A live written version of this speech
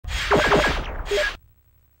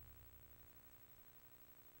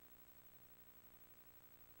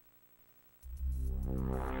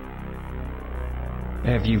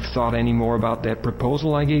Have you thought any more about that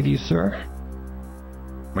proposal I gave you, sir?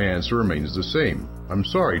 My answer remains the same. I'm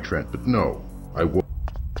sorry, Trent, but no. I won't.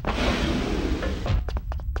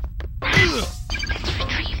 Let's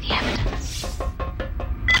retrieve the evidence.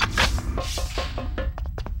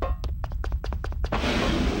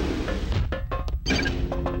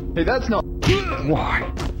 Hey, that's not...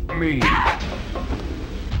 Why? Me?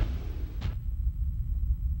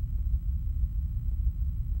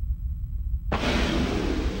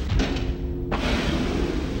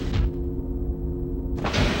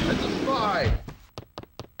 That's a spy!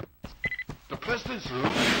 The president's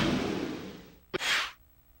room?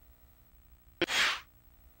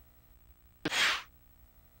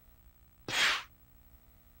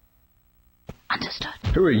 Understood.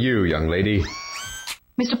 Who are you, young lady?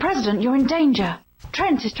 Mr. President, you're in danger.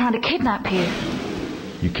 Trent is trying to kidnap you.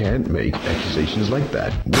 You can't make accusations like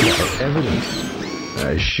that without evidence.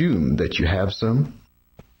 I assume that you have some.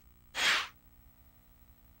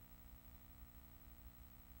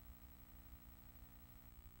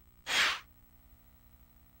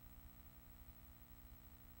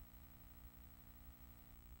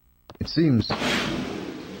 It seems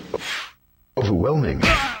overwhelming.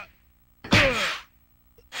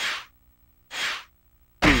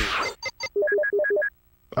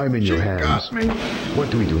 I'm in your hands. Got me. What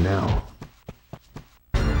do we do now?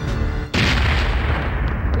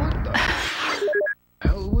 What the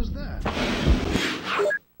hell was that?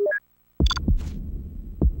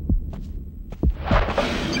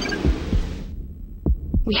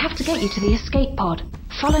 We have to get you to the escape pod.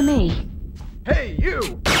 Follow me. Hey,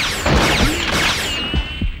 you!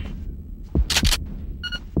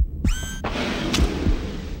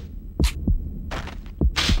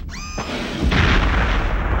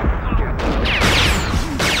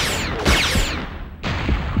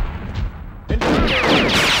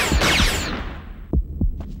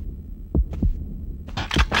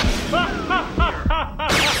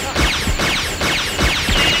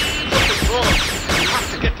 Something's wrong. We have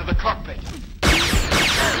to get to the cockpit. I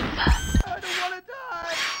don't want to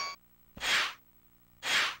die!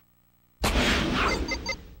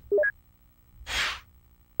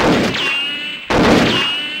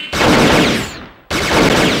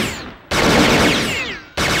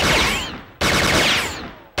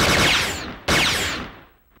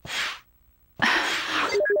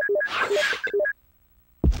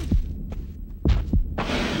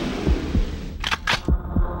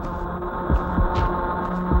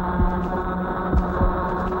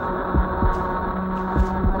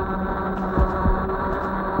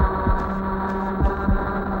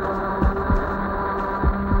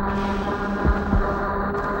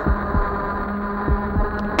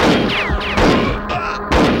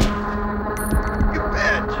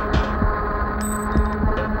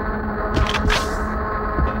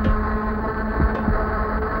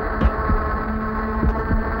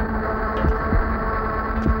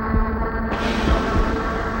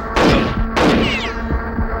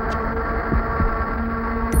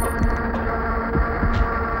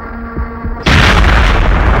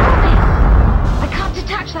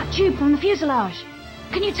 Tube from the fuselage.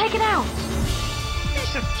 Can you take it out?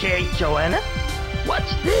 Piece of cake, Joanna.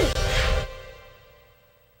 What's this?